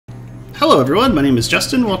Hello everyone, my name is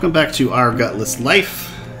Justin. Welcome back to Our Gutless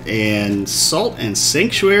Life and Salt and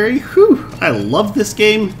Sanctuary. Whew, I love this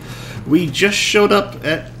game. We just showed up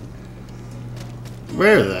at...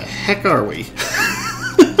 Where the heck are we?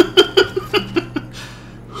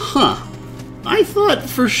 Huh. I thought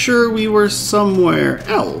for sure we were somewhere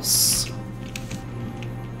else.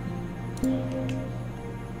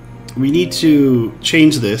 We need to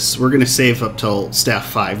change this. We're going to save up till staff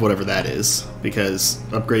 5, whatever that is, because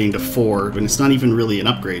upgrading to 4, when it's not even really an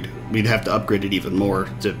upgrade, we'd have to upgrade it even more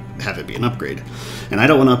to have it be an upgrade. And I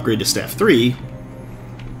don't want to upgrade to staff 3,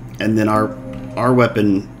 and then our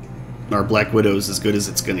weapon, our Black Widow, is as good as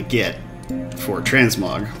it's going to get for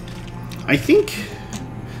transmog. I think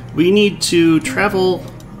we need to travel...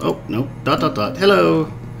 Oh, no, ...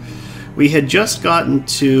 Hello! We had just gotten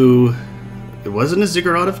to... It wasn't a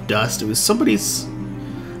ziggurat of dust, it was somebody's...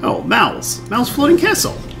 Oh, Mal's. Mal's floating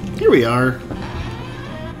castle. Here we are.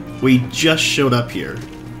 We just showed up here.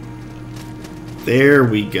 There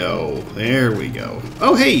we go. There we go.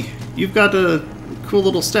 Oh, hey! You've got a cool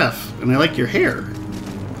little staff, and I like your hair.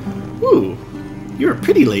 Ooh, you're a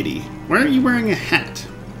pretty lady. Why aren't you wearing a hat?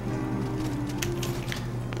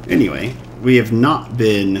 Anyway, we have not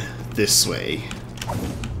been this way.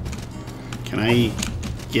 Can I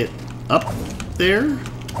get up there?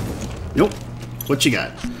 Nope. What you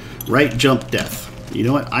got? Right jump death. You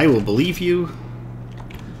know what? I will believe you.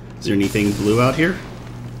 Is there anything blue out here?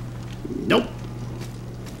 Nope.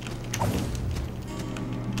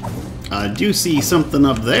 I do see something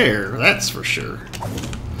up there, that's for sure.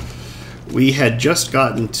 We had just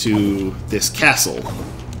gotten to this castle.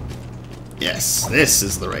 Yes, this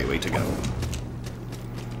is the right way to go.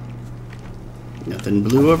 Nothing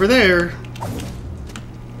blue over there.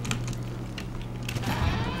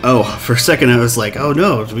 Oh, for a second I was like, oh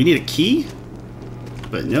no, do we need a key?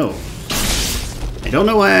 But no. I don't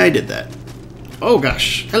know why I did that. Oh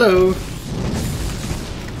gosh, hello.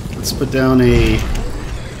 Let's put down a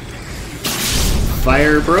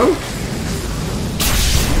fire, bro.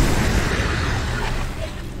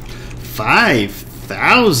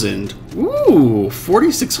 5,000. Ooh,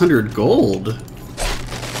 4,600 gold.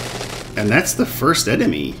 And that's the first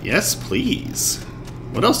enemy. Yes, please.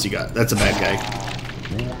 What else you got? That's a bad guy.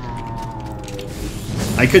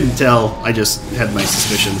 I couldn't tell. I just had my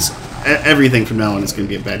suspicions. Everything from now on is going to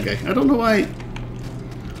be a bad guy. I don't know why.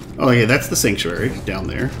 Oh, yeah, that's the sanctuary down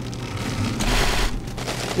there.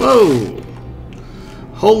 Whoa!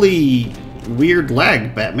 Holy weird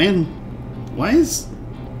lag, Batman. Why is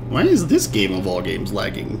this game of all games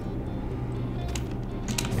lagging?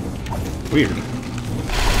 Weird.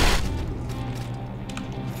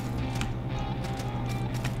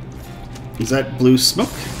 Is that blue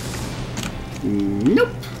smoke? Nope.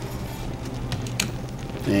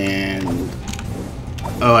 And...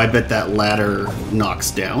 oh, I bet that ladder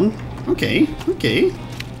knocks down. Okay, okay.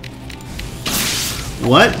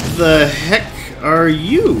 What the heck are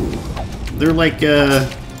you? They're like,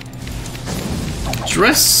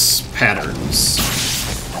 dress patterns.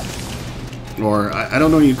 Or, I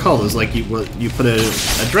don't know what you call those. Like, you put a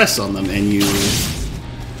dress on them and you...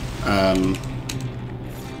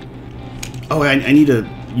 Oh, I need to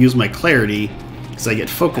use my clarity because I get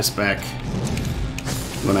focus back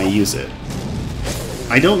when I use it.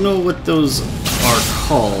 I don't know what those are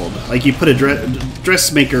called. Like you put a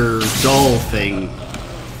dressmaker doll thing.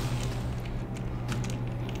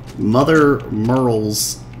 Mother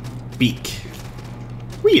Merle's beak.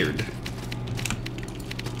 Weird.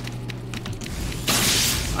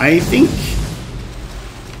 I think...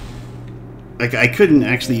 like I couldn't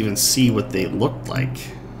actually even see what they looked like.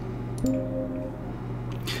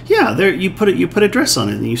 Yeah, there you put a dress on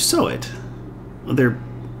it and you sew it. They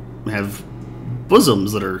have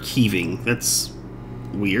bosoms that are heaving. That's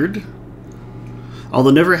weird. Although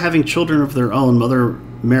never having children of their own, Mother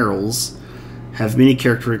Merles have many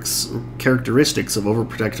characteristics of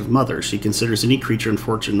overprotective mother. She considers any creature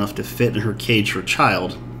unfortunate enough to fit in her cage her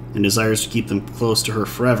child, and desires to keep them close to her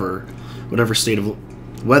forever, whatever state of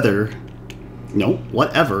whatever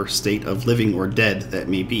state of living or dead that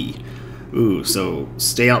may be. Ooh, so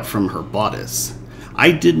stay out from her bodice.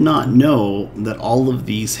 I did not know that all of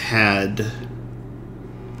these had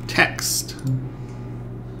text.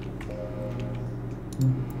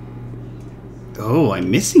 Oh, I'm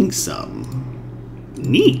missing some.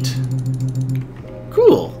 Neat.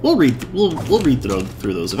 Cool. We'll read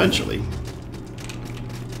through those eventually.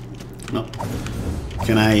 No.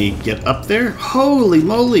 Can I get up there? Holy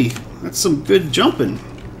moly! That's some good jumping.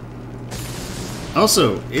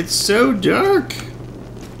 Also, it's so dark.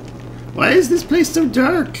 Why is this place so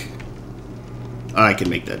dark? Oh, I can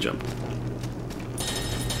make that jump.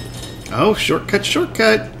 Oh, shortcut,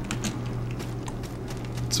 shortcut.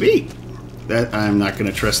 Sweet. That I'm not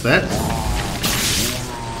going to trust that.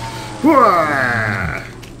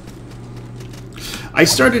 I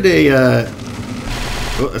started a...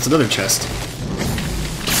 Oh, that's another chest.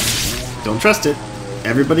 Don't trust it.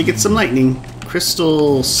 Everybody gets some lightning.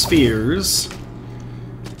 Crystal spheres.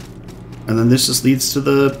 And then this just leads to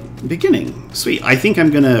the beginning. Sweet. I think I'm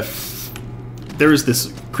going to... There's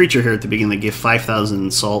this creature here at the beginning that gave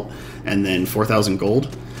 5,000 salt and then 4,000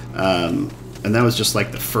 gold. And that was just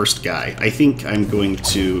like the first guy. I think I'm going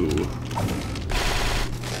to...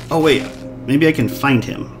 Oh, wait. Maybe I can find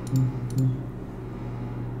him.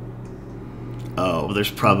 Oh,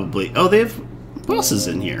 there's probably... Oh, they have bosses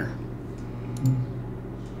in here.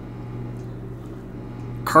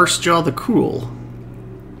 Carsjaw the Cruel.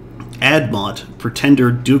 Admont,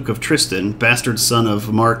 pretender Duke of Tristan, bastard son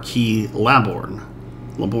of Marquis Laborn.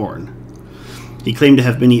 He claimed to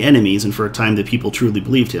have many enemies, and for a time the people truly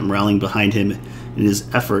believed him, rallying behind him in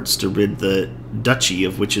his efforts to rid the duchy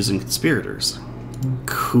of witches and conspirators.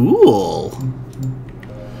 Cool.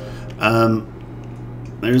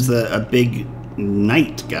 There's a big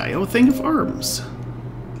knight guy. Oh, thing of arms.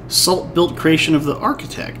 Salt-built creation of the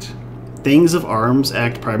architect. Things of arms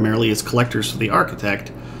act primarily as collectors for the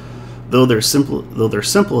architect, though they're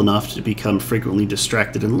simple enough to become frequently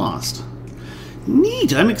distracted and lost.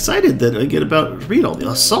 Neat. I'm excited that I get about read all the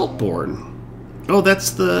Saltborn. Oh,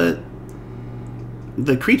 that's the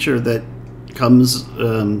creature that comes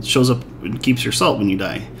shows up and keeps your salt when you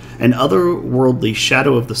die. An otherworldly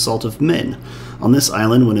shadow of the salt of men. On this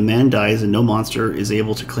island, when a man dies and no monster is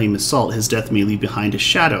able to claim his salt, his death may leave behind a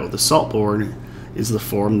shadow. The Saltborn is the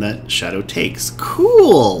form that shadow takes.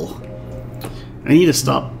 Cool! I need to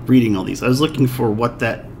stop reading all these. I was looking for what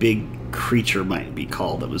that big creature might be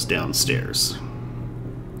called that was downstairs.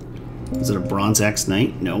 Is it a Bronze Axe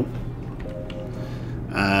Knight? No.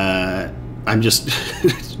 I'm just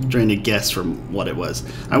trying to guess from what it was.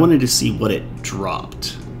 I wanted to see what it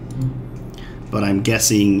dropped. But I'm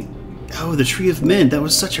guessing... Oh, the Tree of Men. That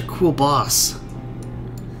was such a cool boss.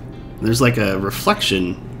 There's like a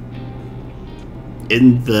reflection...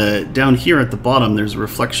 In the... Down here at the bottom, there's a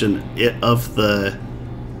reflection of the...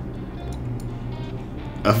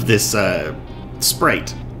 Of this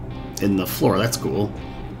sprite in the floor. That's cool.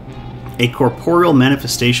 A corporeal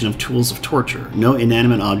manifestation of tools of torture. No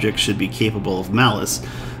inanimate object should be capable of malice,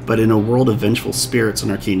 but in a world of vengeful spirits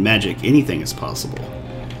and arcane magic, anything is possible.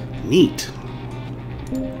 Neat.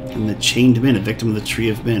 And the Chained Man, a victim of the Tree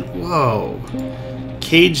of Men. Whoa.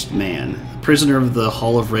 Caged Man, prisoner of the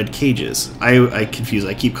Hall of Red Cages. I confuse.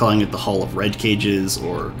 I keep calling it the Hall of Red Cages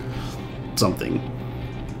or something.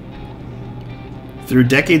 Through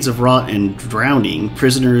decades of rot and drowning,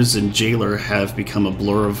 prisoners and jailer have become a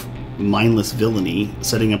blur of mindless villainy,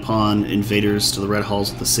 setting upon invaders to the red halls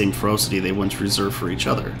with the same ferocity they once reserved for each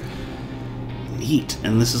other. Neat.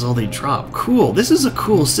 And this is all they drop. Cool. This is a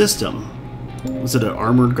cool system. Was it an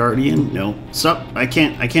armored guardian? No. Stop. I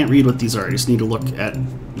can't read what these are. I just need to look at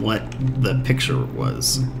what the picture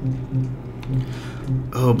was.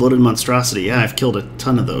 Oh, bloated monstrosity. Yeah, I've killed a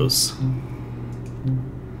ton of those.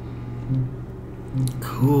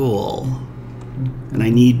 Cool. And I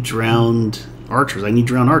need drowned archers. I need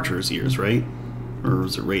drowned archers' ears, right? Or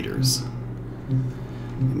was it raiders?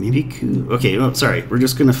 Maybe cool. Okay, oh, sorry. We're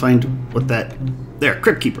just gonna find what that... There,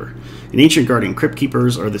 Crypt Keeper. An ancient guardian. Crypt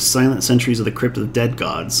Keepers are the silent sentries of the crypt of the dead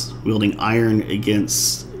gods, wielding iron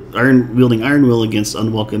will against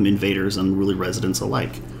unwelcome invaders and unruly residents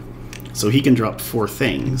alike. So he can drop 4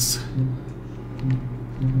 things.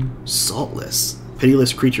 Saltless.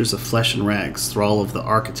 Pitiless creatures of flesh and rags, thrall of the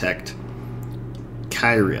architect.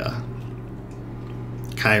 Kyra.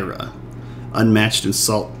 Unmatched in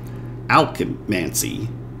salt alchemancy.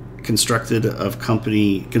 Constructed a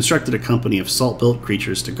company of salt-built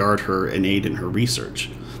creatures to guard her and aid in her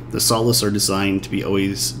research. The saltless are designed to be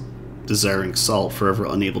always desiring salt, forever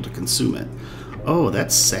unable to consume it. Oh,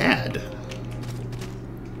 that's sad.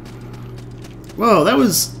 Whoa, that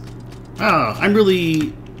was... Oh, I'm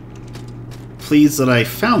really pleased that I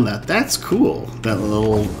found that. That's cool. That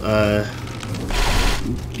little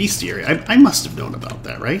bestiary. I must have known about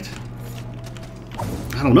that, right?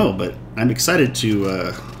 I don't know, but I'm excited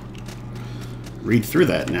to read through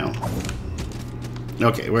that now.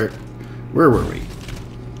 Okay, where were we?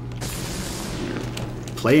 We're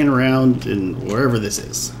playing around in wherever this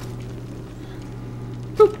is.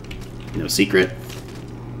 Boop. No secret.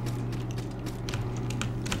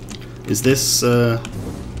 Is this,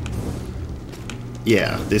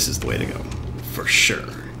 yeah, this is the way to go. For sure.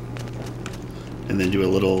 And then do a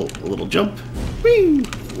little jump. Whee!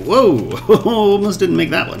 Whoa! Almost didn't make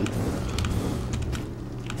that one.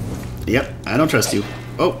 Yep, I don't trust you.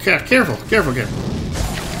 Oh, careful, careful, careful.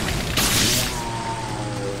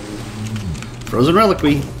 Frozen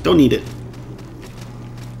Reliquary. Don't need it.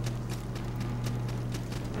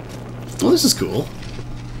 Oh, this is cool.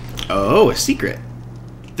 Oh, a secret.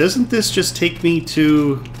 Doesn't this just take me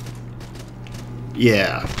to...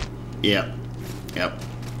 Yeah. Yep. Yep.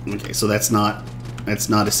 Okay, so that's not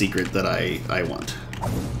a secret that I want.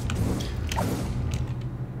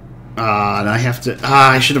 And I have to...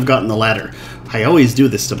 I should have gotten the ladder. I always do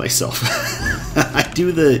this to myself. I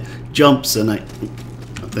do the jumps and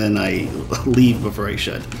then I leave before I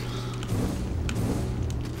should.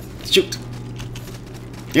 Shoot.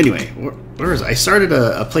 Anyway, where is it? I started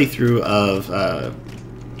a playthrough of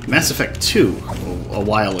Mass Effect 2 a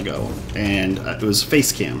while ago, and it was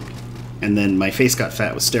face cam. And then my face got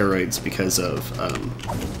fat with steroids because of...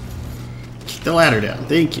 keep the ladder down,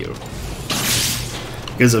 thank you.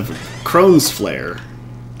 Because of Crohn's flare.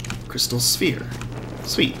 Crystal sphere.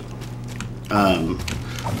 Sweet. Oh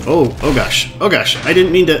gosh. Oh gosh. I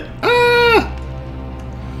didn't mean to... Ah!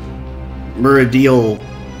 Meridial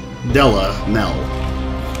Della Mel.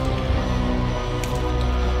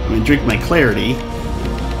 I'm gonna drink my clarity.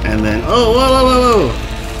 And then... Oh, whoa, whoa, whoa, whoa!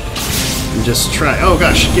 And just try... Oh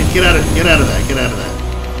gosh. Get out of that. Get out of that.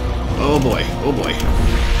 Oh boy. Oh boy.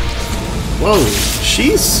 Whoa.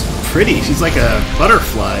 She's pretty. She's like a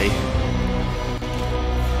butterfly.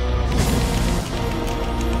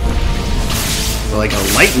 Like a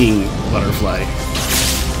lightning butterfly.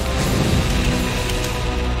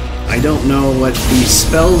 I don't know what these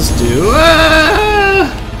spells do.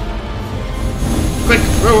 Ah! Quick!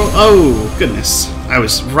 Oh goodness! I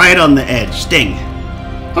was right on the edge. Dang.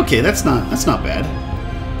 Okay, that's not bad.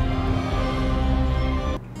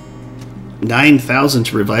 9,000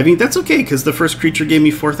 to reviving. That's okay because the first creature gave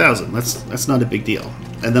me 4,000. That's not a big deal.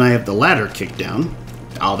 And then I have the ladder kicked down.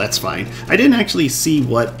 Oh, that's fine. I didn't actually see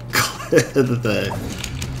what the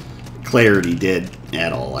clarity did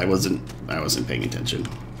at all. I wasn't paying attention.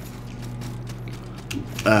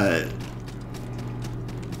 Oh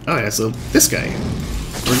yeah, so this guy.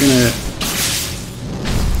 We're gonna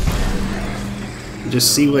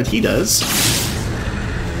just see what he does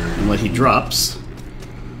and what he drops.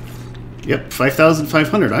 Yep,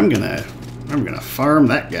 5,500. I'm gonna farm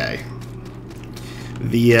that guy.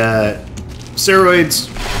 The steroids,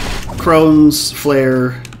 Crohn's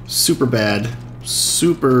flare, super bad,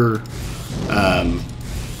 super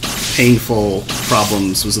painful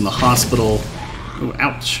problems. Was in the hospital. Oh,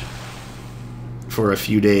 ouch. For a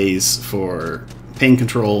few days for pain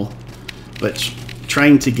control, but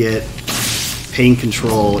trying to get pain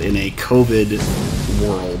control in a COVID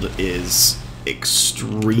world is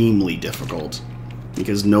extremely difficult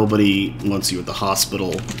because nobody wants you at the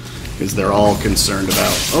hospital because they're all concerned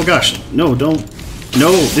about, oh gosh, no, don't,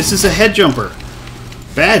 no, this is a head jumper.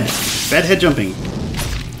 Bad head jumping.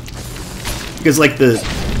 Because like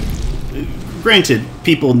granted,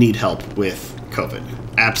 people need help with COVID,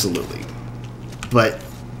 absolutely. But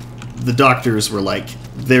the doctors were like,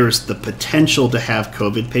 there's the potential to have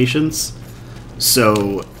COVID patients,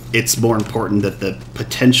 so it's more important that the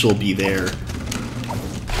potential be there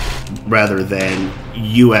rather than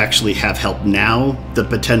you actually have help now. The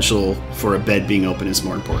potential for a bed being open is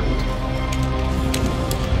more important.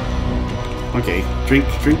 Okay, drink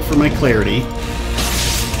for my clarity.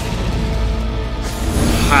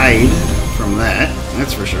 Hide from that,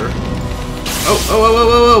 that's for sure.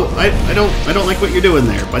 Oh! I don't like what you're doing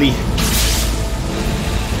there, buddy.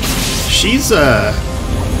 She's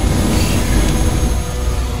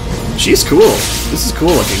cool. This is cool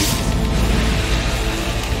looking.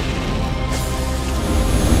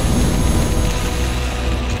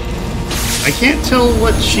 I can't tell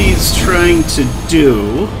what she's trying to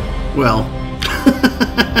do. Well,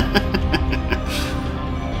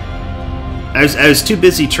 I was too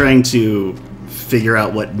busy trying to figure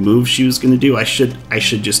out what move she was going to do. I should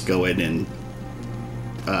just go in and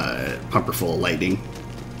pump her full of lightning.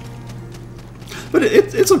 But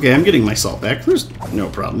it's okay. I'm getting my salt back. There's no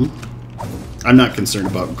problem. I'm not concerned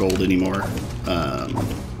about gold anymore.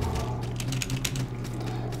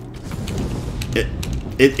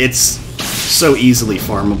 It's so easily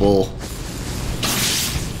farmable,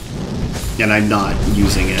 and I'm not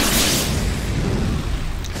using it.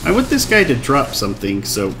 I want this guy to drop something,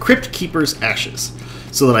 so Crypt Keeper's Ashes,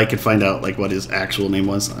 so that I could find out like what his actual name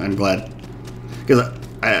was. I'm glad, because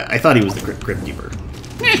I thought he was the Crypt Keeper.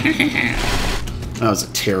 That was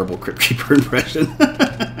a terrible Crypt Keeper impression.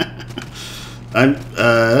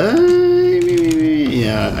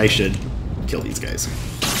 Yeah, I should kill these guys,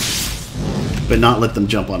 but not let them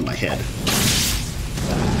jump on my head.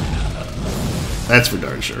 That's for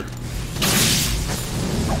darn sure.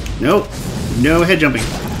 Nope. No head jumping.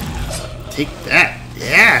 Take that.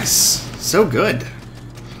 Yes! So good.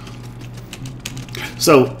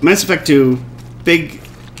 So, Mass Effect 2, big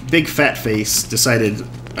fat face decided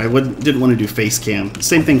I didn't want to do face cam.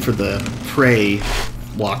 Same thing for the Prey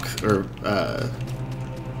walk, or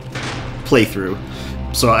playthrough.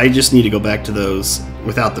 So I just need to go back to those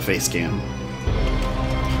without the face cam.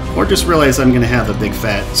 Or just realize I'm going to have a big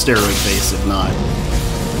fat steroid face and not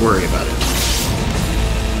worry about it.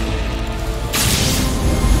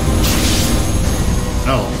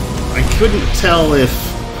 Oh, I couldn't tell if...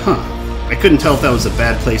 I couldn't tell if that was a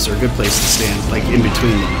bad place or a good place to stand, like in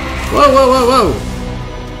between them. Whoa, whoa, whoa, whoa!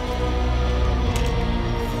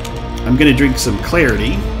 I'm going to drink some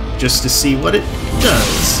clarity just to see what it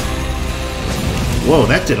does. Whoa,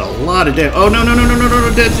 that did a lot of damage. Oh, no, no, no, no, no, no,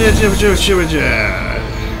 no.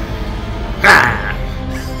 Ah!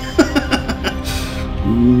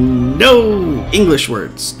 No English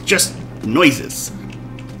words, just noises.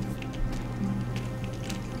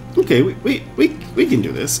 Okay, we can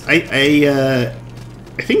do this. I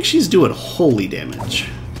think she's doing holy damage.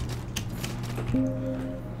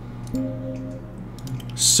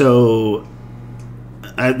 So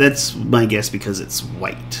that's my guess because it's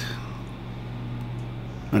white.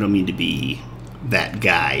 I don't mean to be that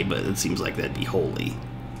guy, but it seems like that'd be holy.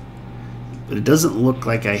 But it doesn't look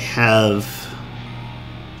like I have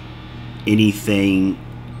anything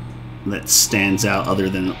that stands out other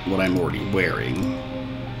than what I'm already wearing.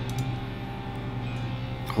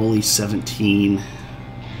 Holy 17.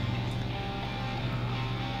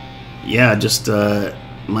 Yeah, just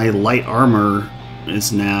my light armor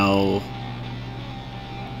is now...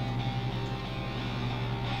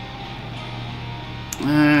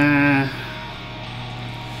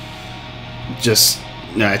 just...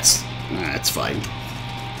 Nah, it's fine.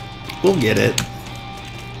 We'll get it.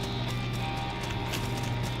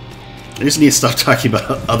 I just need to stop talking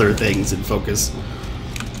about other things and focus.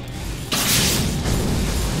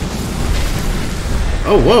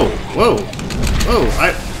 Oh, whoa, whoa, whoa,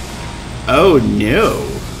 oh no.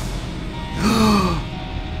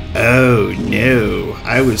 Oh no,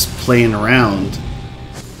 I was playing around.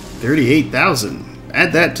 38,000.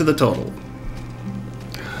 Add that to the total.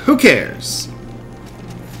 Who cares?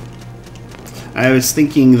 I was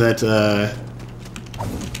thinking that,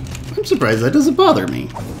 I'm surprised that doesn't bother me.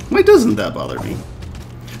 Why doesn't that bother me?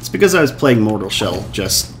 It's because I was playing Mortal Shell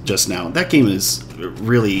just now. That game is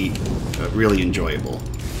really, really enjoyable.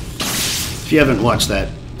 If you haven't watched that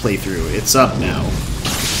playthrough, it's up now.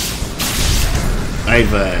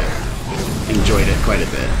 I've enjoyed it quite a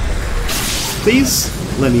bit. Please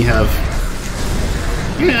let me have...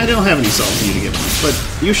 Yeah, I don't have any salt for you to give me, but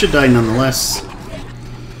you should die nonetheless.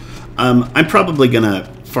 I'm probably gonna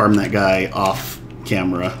farm that guy off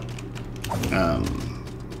camera.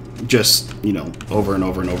 Just, you know, over and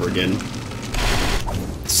over and over again.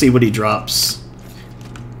 See what he drops.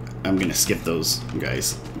 I'm gonna skip those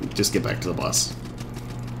guys. Just get back to the boss.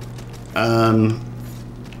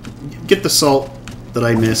 Get the salt that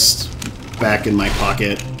I missed back in my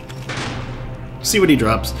pocket. See what he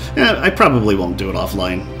drops. I probably won't do it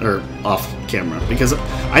offline, or off camera, because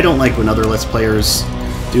I don't like when other Let's Players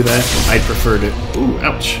do that. I'd prefer to, ooh,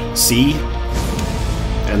 ouch, see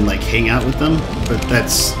and like hang out with them, but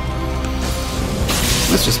that's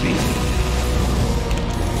just me.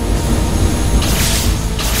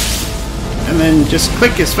 And then just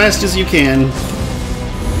click as fast as you can.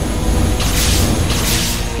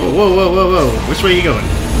 Whoa, whoa, whoa, whoa, whoa! Which way are you going?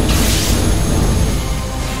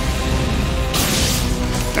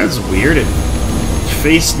 That's weird. It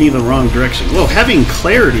faced me the wrong direction. Whoa, having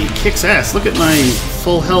clarity kicks ass. Look at my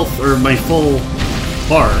full health, or my full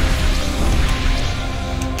bar.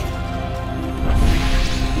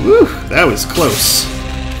 Woo, that was close.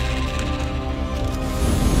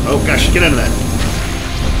 Oh gosh, get out of that.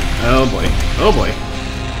 Oh boy. Oh boy.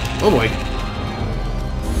 Oh boy.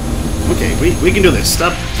 Okay, we can do this.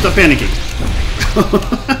 Stop panicking.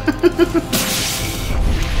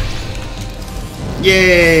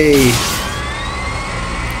 Yay!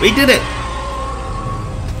 We did it!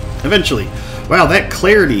 Eventually. Wow, that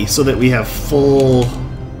clarity so that we have full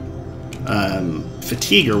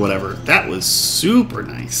fatigue or whatever, that was super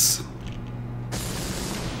nice.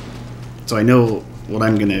 So I know what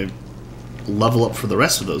I'm going to level up for the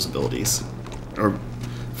rest of those abilities. Or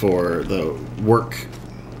for the work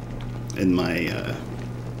in my...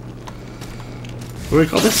 what do we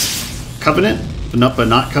call this? Covenant? But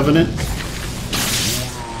not Covenant?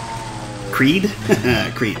 Creed?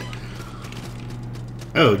 Creed.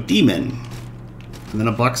 Oh, demon. And then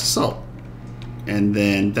a box of salt. And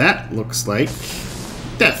then that looks like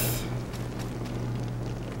death.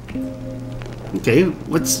 Okay,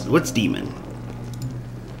 what's demon?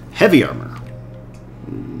 Heavy armor.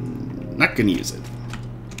 Not gonna use it.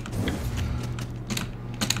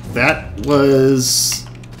 That was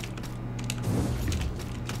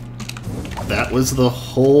the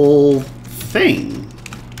whole thing.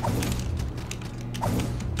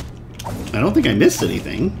 I don't think I missed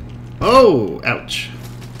anything. Oh, ouch.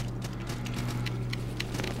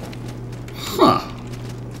 Huh.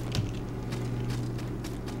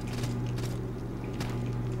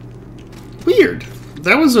 Weird.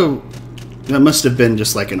 That must have been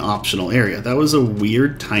just like an optional area. That was a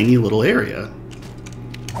weird, tiny little area.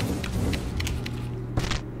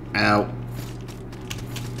 Ow.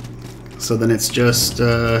 So then it's just,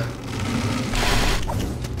 huh.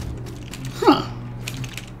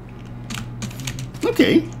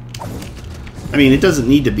 Okay. I mean, it doesn't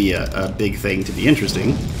need to be a big thing to be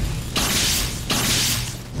interesting.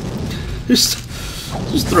 Just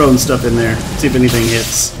throwing stuff in there. See if anything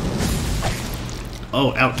hits.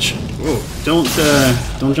 Oh, ouch. Whoa. Don't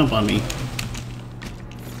jump on me.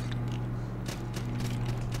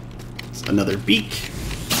 It's another beak.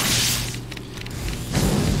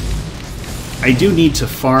 I do need to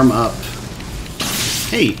farm up.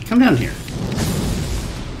 Hey, come down here.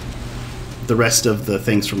 The rest of the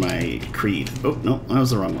things for my creed. Oh, no, that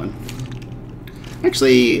was the wrong one.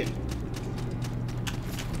 Actually,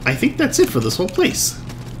 I think that's it for this whole place.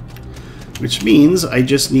 Which means I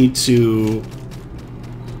just need to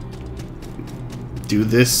do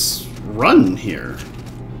this run here.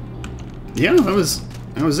 Yeah, that was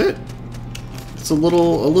it. It's a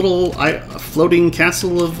little floating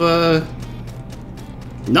castle of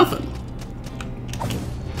nothing.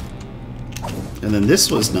 And then this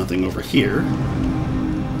was nothing over here.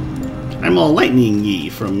 I'm all lightning-y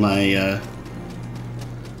from my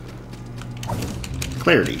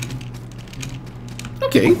clarity.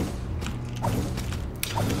 Okay.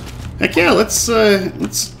 Heck yeah, let's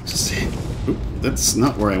just. Oop, that's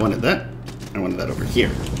not where I wanted that. I wanted that over here.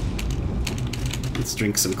 Let's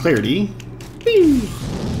drink some clarity. Whee!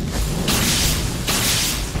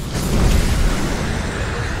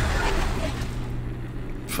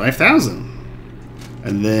 $5,000.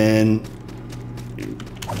 And then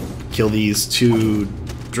kill these 2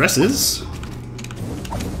 dresses.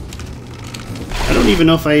 I don't even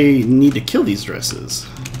know if I need to kill these dresses.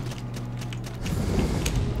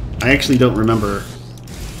 I actually don't remember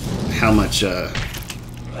how much,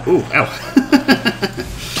 Ooh, ow.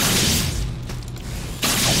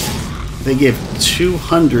 They give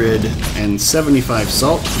 275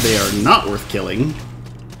 salt. They are not worth killing.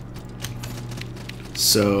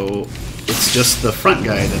 So it's just the front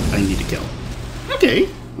guy that I need to kill. Okay,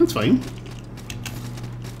 that's fine.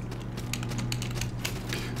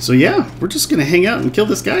 So yeah, we're just gonna hang out and kill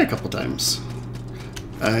this guy a couple times.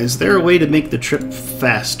 Is there a way to make the trip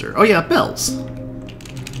faster? Oh yeah, bells.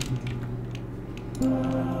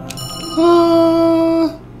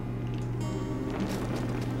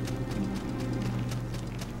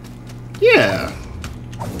 Yeah.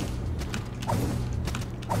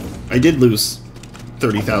 I did lose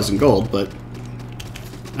 30,000 gold, but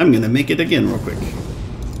I'm gonna make it again real quick.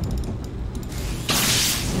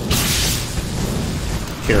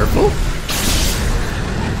 Careful.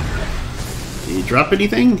 Did you drop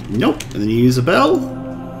anything? Nope. And then you use a bell.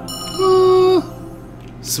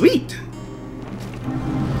 Sweet.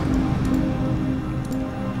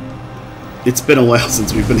 It's been a while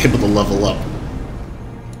since we've been able to level up.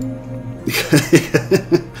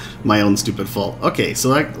 My own stupid fault. Okay, so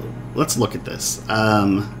let's look at this.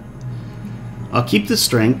 I'll keep the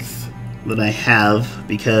strength that I have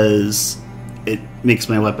because it makes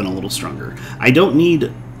my weapon a little stronger. I don't need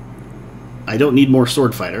more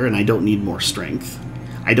sword fighter, and I don't need more strength.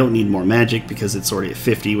 I don't need more magic because it's already at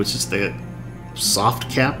 50, which is the soft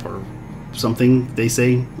cap or something they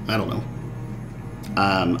say. I don't know.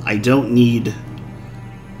 I don't need.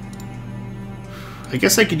 I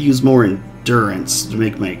guess I could use more endurance to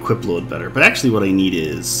make my equip load better, but actually what I need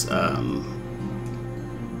is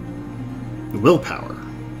willpower.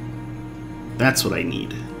 That's what I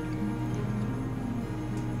need.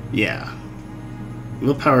 Yeah.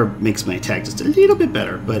 Willpower makes my attack just a little bit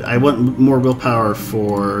better, but I want more willpower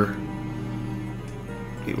for...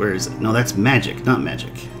 Wait, where is it? No, that's magic, not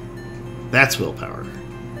magic. That's willpower.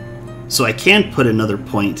 So I can put another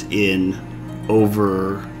point in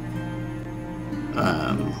over...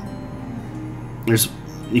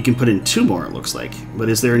 you can put in 2 more, it looks like. But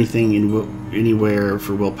is there anything anywhere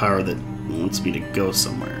for willpower that wants me to go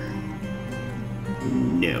somewhere?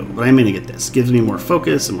 No, but I'm gonna get this. Gives me more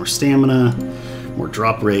focus and more stamina. more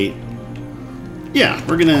drop rate. Yeah,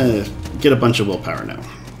 we're gonna get a bunch of willpower now.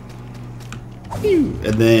 And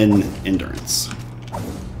then endurance.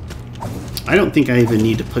 I don't think I even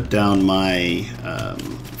need to put down my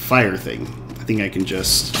fire thing. I think I can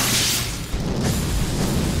just...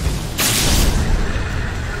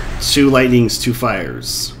 2 lightnings, 2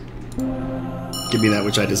 fires. Give me that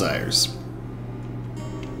which I desires.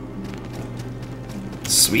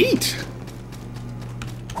 Sweet!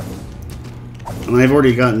 And I've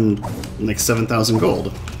already gotten like 7,000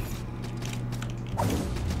 gold.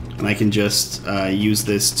 And I can just use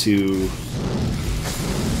this to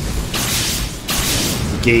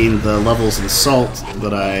gain the levels of salt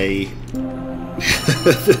that I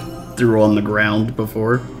threw on the ground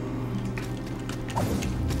before.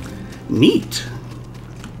 Neat.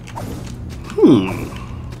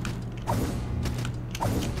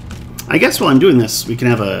 I guess while I'm doing this, we can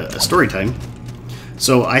have a story time.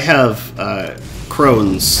 So I have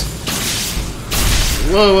Crohn's.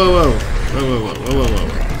 Whoa, whoa, whoa. Whoa, whoa, whoa, whoa, whoa, whoa.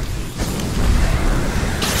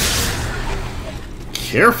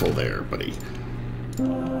 Careful there, buddy.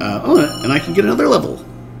 Oh, and I can get another level.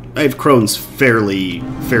 I have Crohn's fairly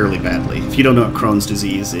badly. If you don't know what Crohn's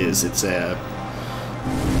disease is, it's a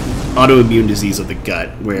autoimmune disease of the gut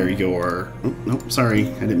where your... Oh, no, sorry,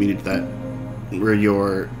 I didn't mean to do that. Where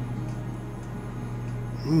your...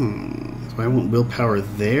 So I want willpower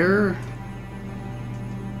there?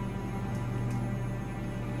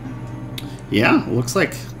 Yeah, looks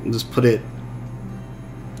like I'll just put it...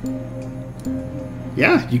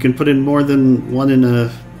 Yeah, you can put in more than one in a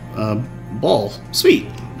ball. Sweet.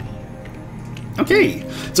 Okay,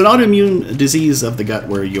 it's an autoimmune disease of the gut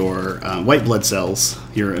where your white blood cells,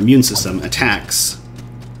 your immune system, attacks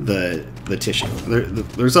the tissue.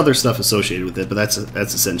 There's other stuff associated with it, but that's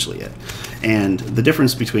essentially it. And the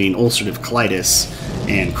difference between ulcerative colitis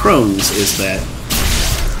and Crohn's is that...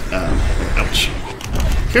 ouch.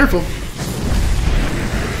 Careful.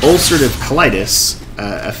 Ulcerative colitis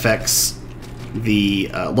affects the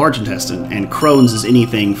large intestine, and Crohn's is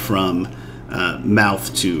anything from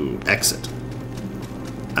mouth to exit.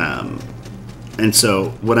 And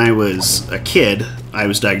so when I was a kid, I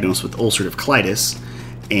was diagnosed with ulcerative colitis,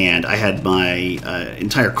 and I had my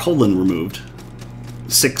entire colon removed,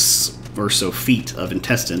 6 or so feet of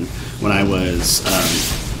intestine, when I was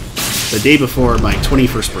the day before my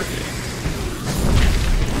 21st birthday.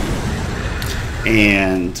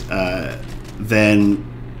 And then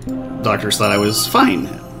doctors thought I was fine.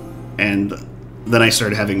 And then I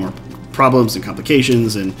started having more problems and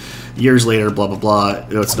complications, and years later, blah, blah, blah.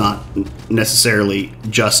 You know, it's not necessarily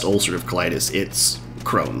just ulcerative colitis, it's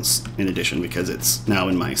Crohn's in addition, because it's now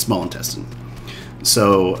in my small intestine.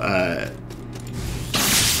 So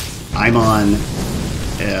I'm on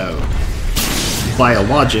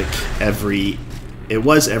biologic every 8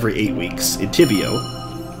 weeks, Entyvio,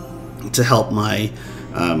 to help my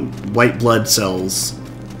white blood cells,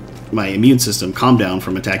 my immune system, calm down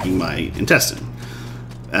from attacking my intestine.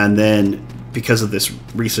 And then, because of this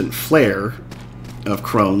recent flare of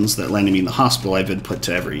Crohn's that landed me in the hospital, I've been put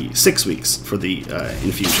to every 6 weeks for the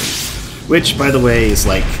infusion. Which, by the way, is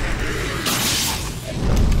like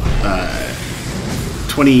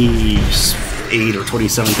 $28,000 or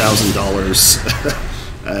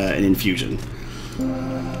 $27,000 an infusion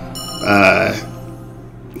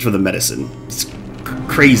for the medicine. It's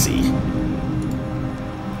crazy.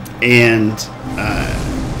 And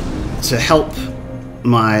to help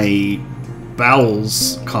my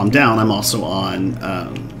bowels calm down, I'm also on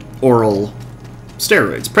oral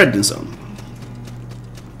steroids, prednisone,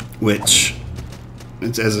 which,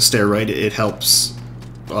 as a steroid, it helps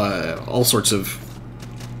all sorts of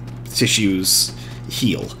tissues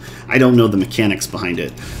heal. I don't know the mechanics behind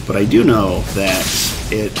it, but I do know that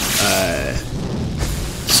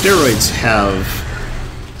steroids have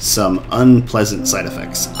some unpleasant side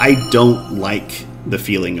effects. I don't like the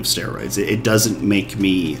feeling of steroids. It doesn't make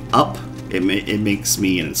me up. It makes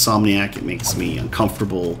me an insomniac. It makes me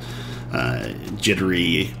uncomfortable,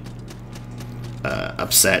 jittery,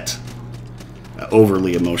 upset,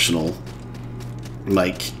 overly emotional.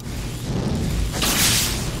 Like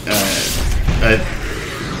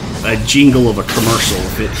a jingle of a commercial.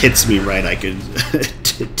 If it hits me right, I could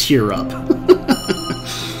tear up.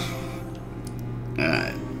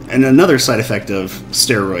 And another side effect of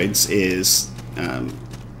steroids is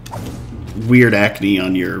weird acne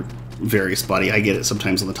on your various body. I get it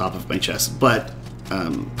sometimes on the top of my chest, but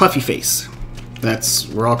puffy face.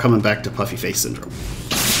 We're all coming back to puffy face syndrome.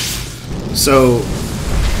 So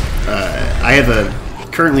I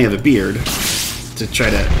currently have a beard to try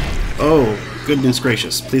to... Oh, goodness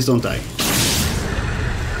gracious! Please don't die.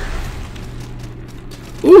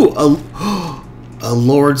 Ooh, a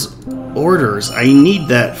Lord's Orders. I need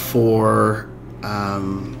that for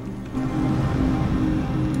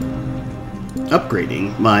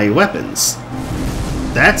upgrading my weapons.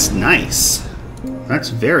 That's nice. That's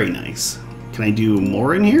very nice. Can I do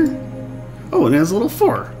more in here? Oh, and it has a little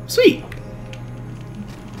 4. Sweet.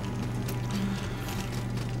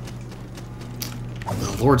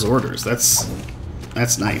 The Lord's Orders. That's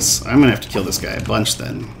nice. I'm gonna have to kill this guy a bunch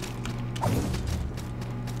then.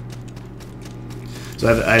 So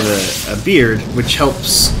I have a beard, which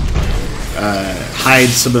helps hide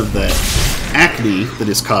some of the acne that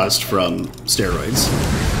is caused from steroids,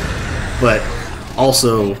 but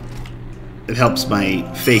also it helps my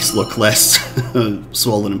face look less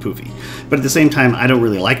swollen and poofy. But at the same time, I don't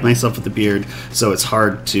really like myself with the beard, so it's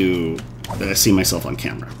hard to see myself on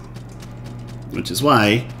camera. Which is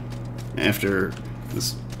why, after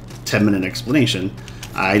this 10-minute explanation,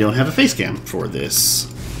 I don't have a face cam for this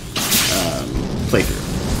playthrough.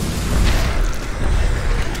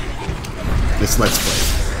 This Let's Play.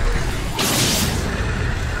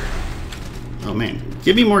 Oh man,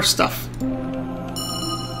 give me more stuff.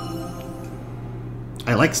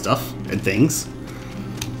 I like stuff and things.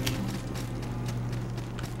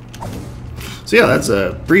 So yeah, that's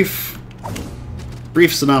a brief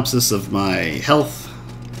synopsis of my health.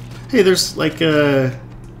 Hey, there's like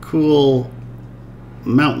cool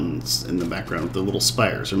mountains in the background with the little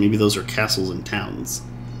spires, or maybe those are castles and towns.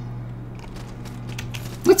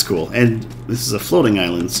 That's cool. And this is a floating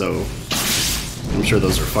island, so I'm sure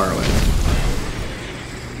those are far away.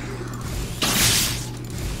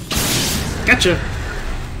 Gotcha.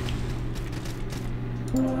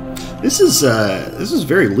 This is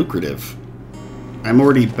very lucrative. I'm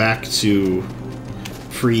already back to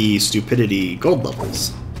pre-stupidity gold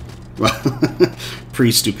levels. Well,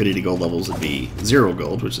 pre-stupidity gold levels would be 0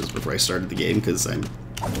 gold, which is before I started the game, because I'm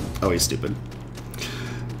always stupid.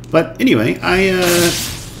 But anyway,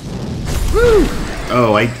 woo!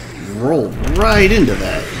 Oh, I rolled right into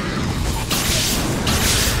that.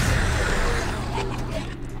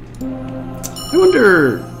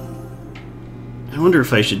 I wonder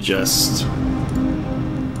if I should just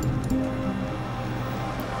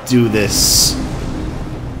do this.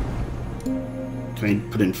 Can I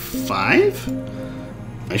put in 5?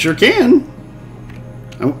 I sure can.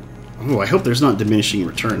 Oh, I hope there's not diminishing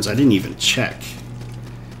returns. I didn't even check.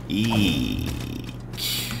 Eek.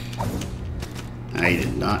 I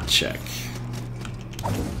did not check.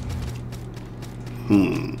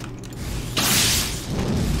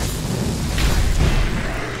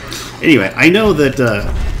 Anyway, I know that,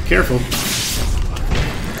 careful.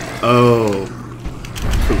 Oh.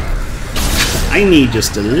 Poop. I need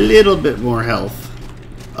just a little bit more health.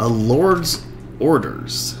 A Lord's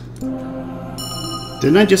Orders.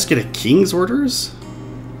 Didn't I just get a King's Orders?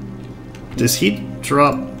 Does he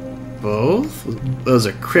drop both? That was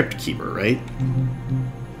a Crypt Keeper, right?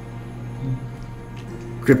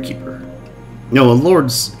 Crypt Keeper. No, a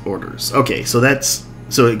Lord's Orders. Okay, so that's...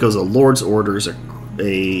 So it goes a Lord's Orders,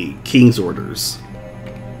 a King's Orders.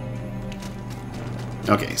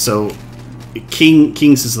 Okay, so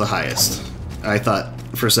King's is the highest. I thought,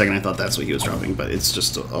 for a second, I thought that's what he was dropping, but it's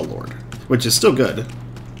just a Lord, which is still good.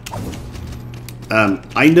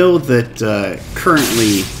 I know that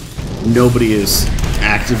currently nobody is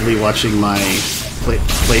actively watching my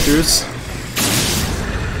playthroughs.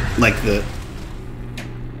 Like a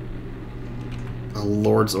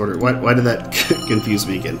Lord's Order. Why did that confuse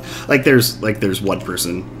me again? Like there's one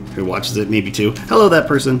person who watches it, maybe 2. Hello, that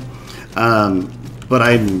person. But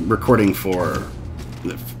I'm recording for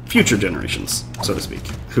the future generations, so to speak,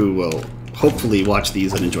 who will hopefully watch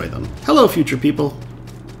these and enjoy them. Hello, future people.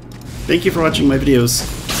 Thank you for watching my videos.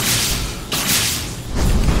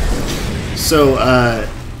 So,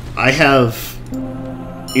 I have,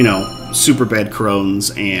 you know, super bad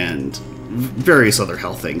Crohn's and various other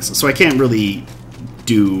health things, so I can't really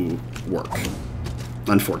do work,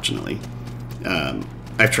 unfortunately.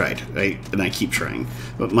 I've tried, and I keep trying,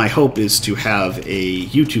 but my hope is to have a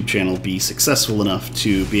YouTube channel be successful enough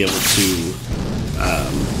to be able to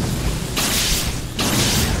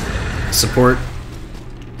support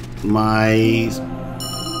my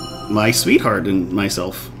sweetheart and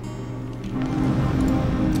myself.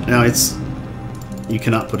 Now you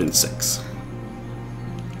cannot put in 6.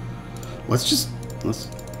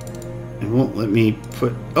 It won't let me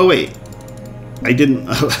put, oh wait, I didn't,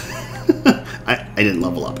 I didn't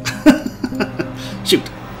level up. Shoot.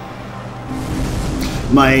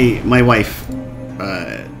 My wife,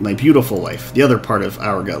 my beautiful wife, the other part of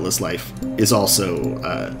our gutless life, is also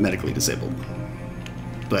medically disabled.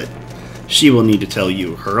 But she will need to tell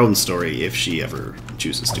you her own story if she ever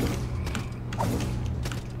chooses to.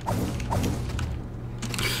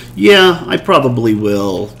 Yeah, I probably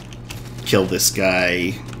will kill this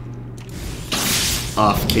guy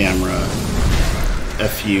off camera a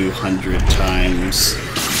few hundred times.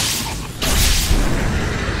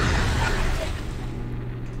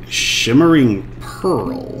 Shimmering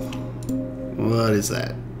Pearl. What is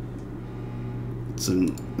that? Is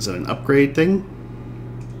that an upgrade thing?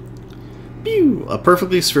 Pew! A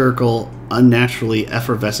perfectly spherical, unnaturally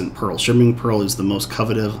effervescent pearl. Shimmering Pearl is the most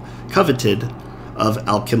coveted of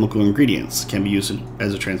alchemical ingredients. Can be used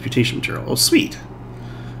as a transmutation material. Oh, sweet.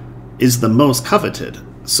 Is the most coveted.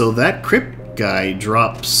 So that crypt guy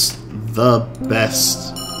drops the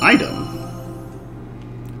best item.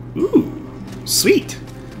 Ooh, sweet.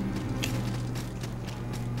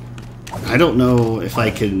 I don't know if I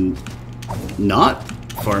can not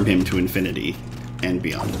farm him to infinity and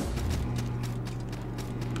beyond.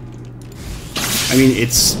 I mean,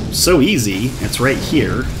 it's so easy. It's right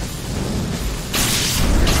here.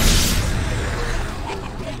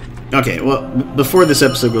 Okay, well, before this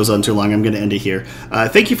episode goes on too long, I'm going to end it here.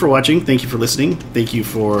 Thank you for watching. Thank you for listening. Thank you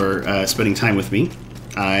for spending time with me.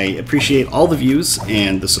 I appreciate all the views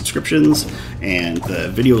and the subscriptions and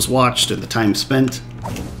the videos watched and the time spent.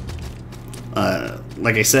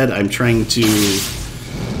 Like I said, I'm trying to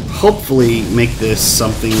hopefully make this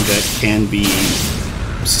something that can be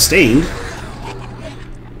sustained.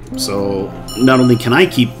 So not only can I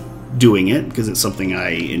keep doing it, because it's something I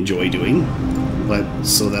enjoy doing, but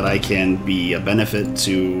so that I can be a benefit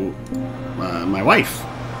to my wife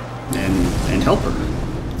and help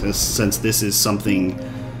her. Since this is something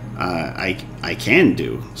I can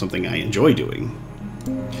do, something I enjoy doing.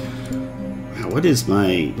 What is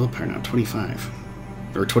my willpower now? 25.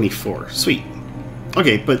 Or 24. Sweet.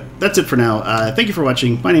 Okay, but that's it for now. Thank you for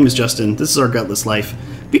watching. My name is Justin. This is Our Gutless Life.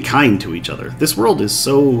 Be kind to each other. This world is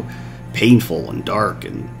so painful and dark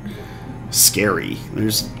and scary.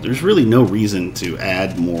 There's really no reason to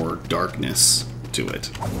add more darkness to it.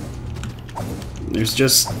 There's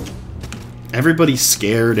just... everybody's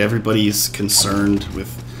scared. Everybody's concerned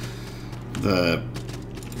with the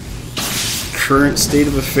current state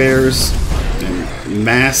of affairs. And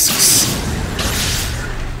masks.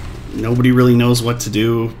 Nobody really knows what to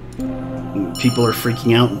do. People are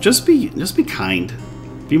freaking out. Just be kind.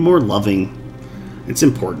 Be more loving. It's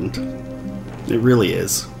important. It really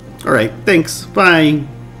is. Alright, thanks. Bye.